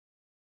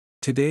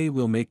Today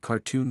we'll make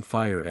cartoon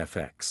fire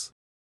FX.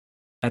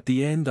 At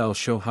the end I'll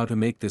show how to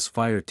make this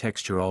fire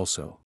texture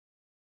also.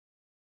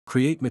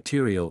 Create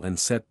material and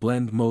set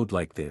blend mode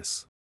like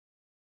this.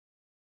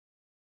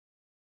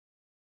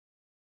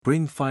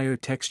 Bring fire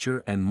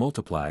texture and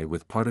multiply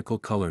with particle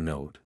color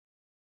node.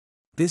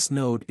 This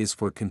node is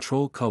for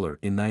control color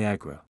in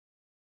Niagara.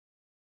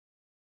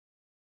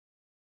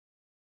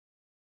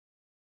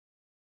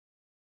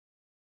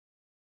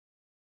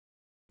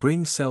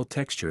 Bring cell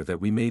texture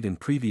that we made in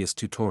previous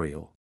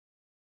tutorial.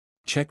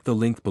 Check the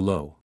link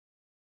below.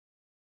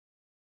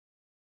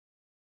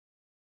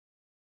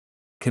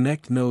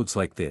 Connect nodes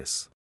like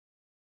this.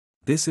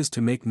 This is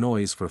to make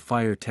noise for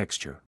fire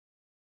texture.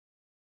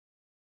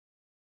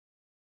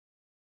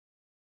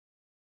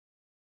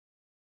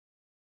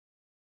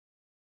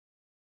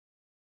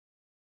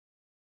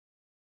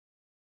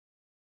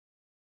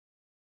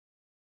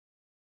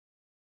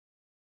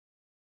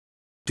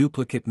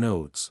 Duplicate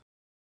nodes.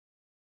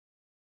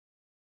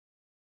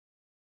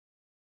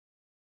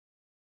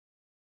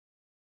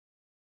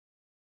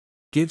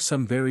 Give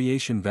some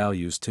variation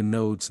values to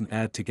nodes and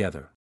add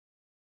together.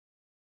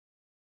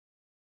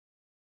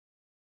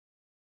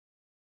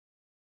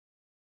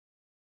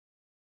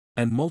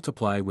 And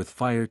multiply with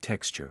fire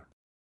texture.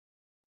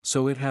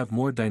 So it have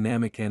more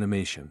dynamic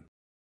animation.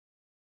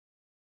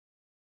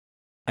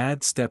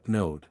 Add step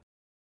node.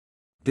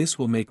 This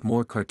will make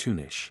more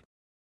cartoonish.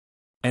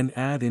 And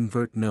add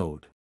invert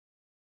node.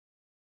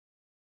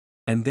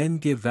 And then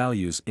give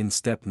values in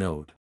step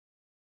node.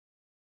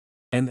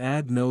 And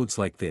add nodes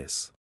like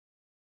this.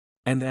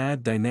 And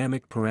add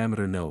dynamic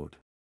parameter node.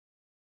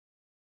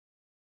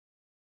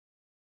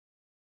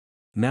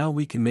 Now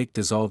we can make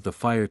dissolve the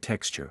fire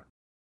texture.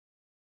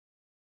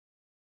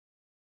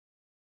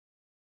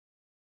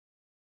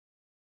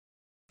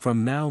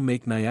 From now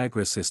make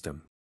Niagara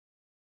system.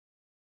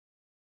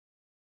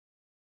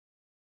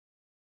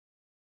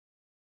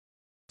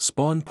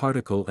 Spawn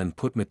particle and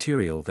put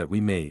material that we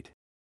made.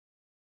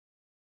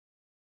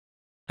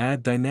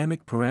 Add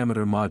dynamic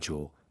parameter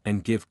module,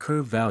 and give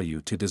curve value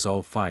to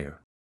dissolve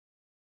fire.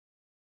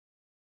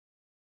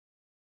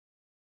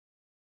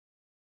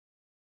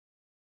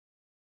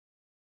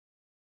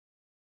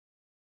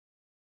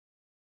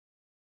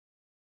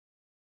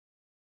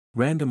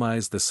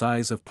 Randomize the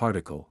size of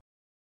particle.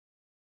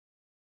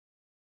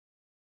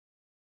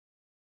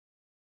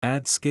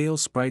 Add scale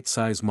sprite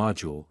size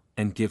module,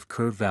 and give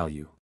curve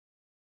value.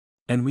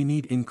 And we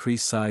need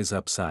increase size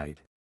upside.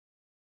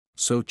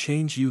 So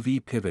change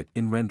UV pivot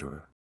in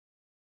renderer.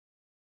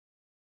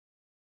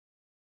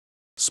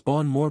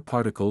 Spawn more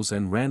particles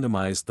and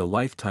randomize the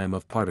lifetime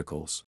of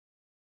particles.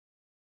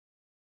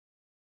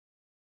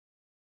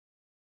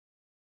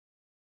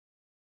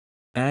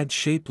 Add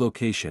shape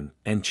location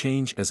and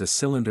change as a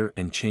cylinder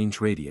and change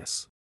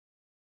radius.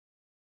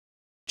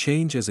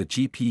 Change as a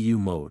GPU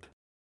mode.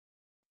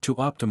 To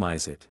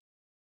optimize it,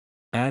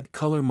 add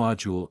color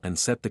module and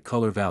set the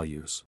color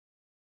values.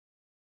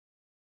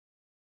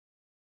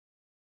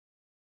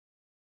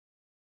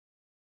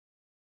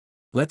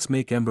 Let's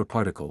make ember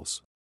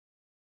particles.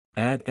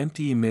 Add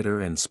empty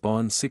emitter and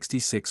spawn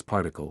 66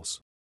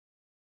 particles.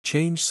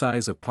 Change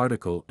size of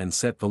particle and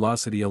set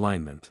velocity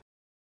alignment.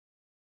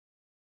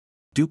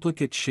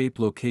 Duplicate shape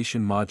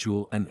location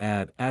module and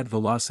add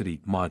velocity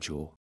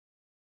module.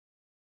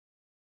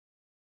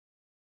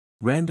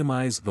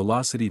 Randomize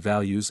velocity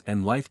values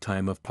and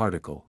lifetime of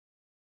particle.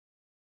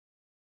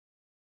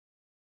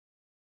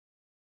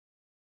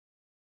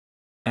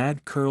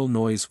 Add curl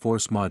noise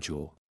force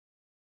module.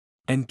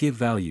 And give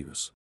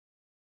values.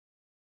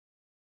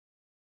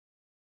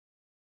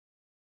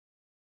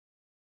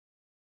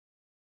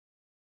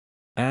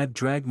 Add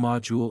drag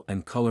module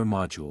and color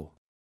module.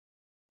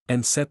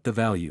 And set the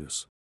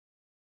values.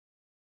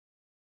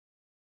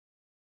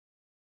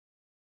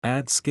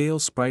 Add scale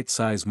sprite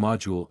size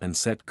module and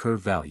set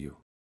curve value.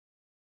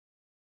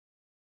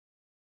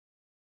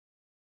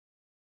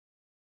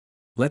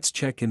 Let's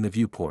check in the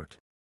viewport.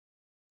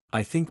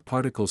 I think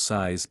particle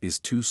size is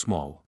too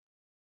small.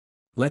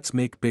 Let's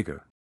make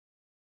bigger.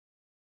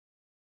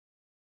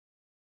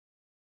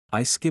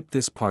 I skip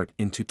this part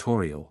in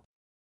tutorial.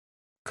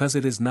 'Cause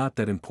it is not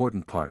that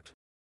important part.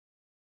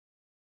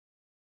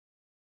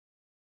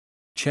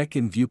 Check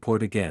in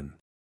viewport again.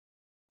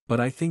 But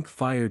I think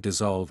fire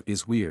dissolve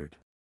is weird.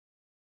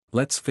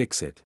 Let's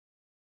fix it.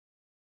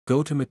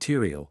 Go to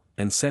material,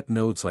 and set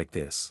nodes like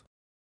this.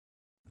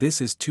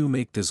 This is to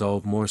make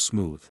dissolve more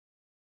smooth.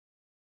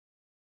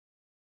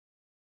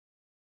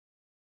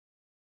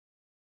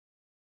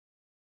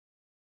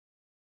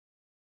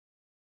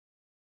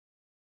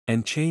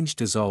 And change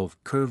dissolve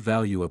curve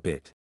value a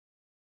bit.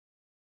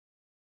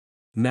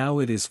 Now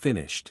it is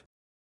finished.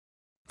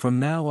 From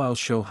now I'll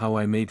show how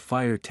I made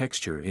fire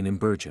texture in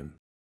Embergen.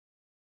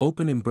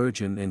 Open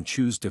Embergen and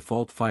choose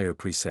default fire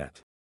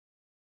preset.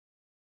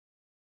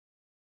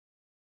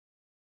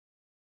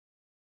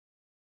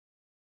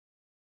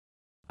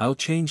 I'll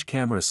change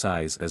camera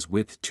size as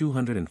width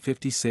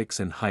 256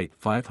 and height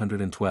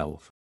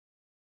 512.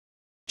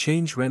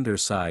 Change render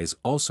size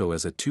also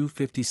as a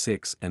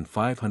 256 and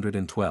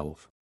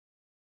 512.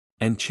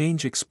 And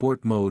change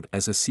export mode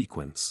as a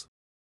sequence.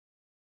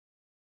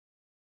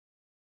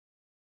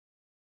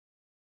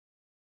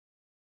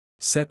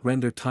 Set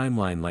render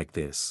timeline like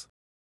this.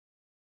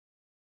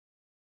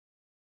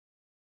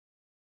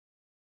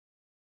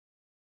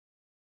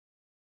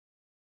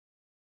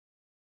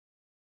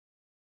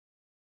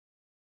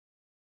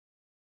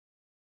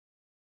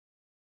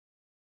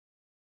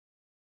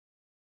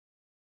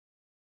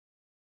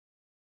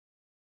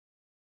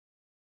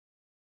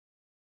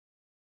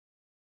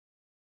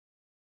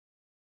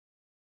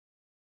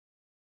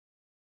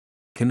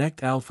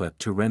 Connect alpha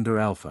to render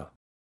alpha.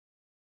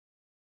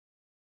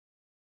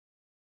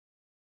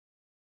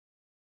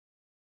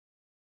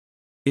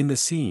 In the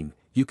scene,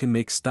 you can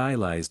make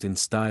stylized in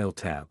Style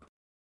tab.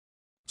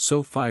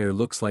 So fire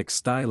looks like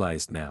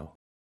stylized now.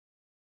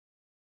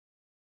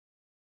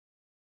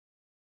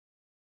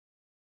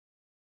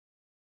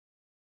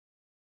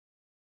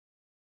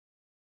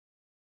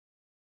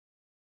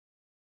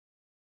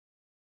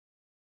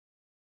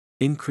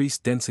 Increase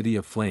density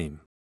of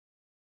flame.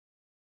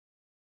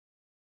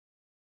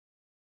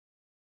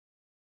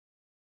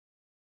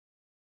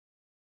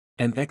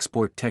 And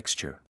export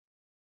texture.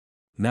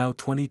 Now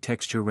 20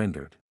 texture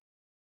rendered.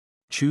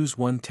 Choose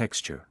one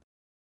texture.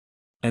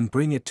 And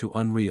bring it to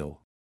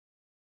Unreal.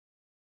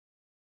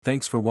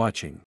 Thanks for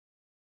watching.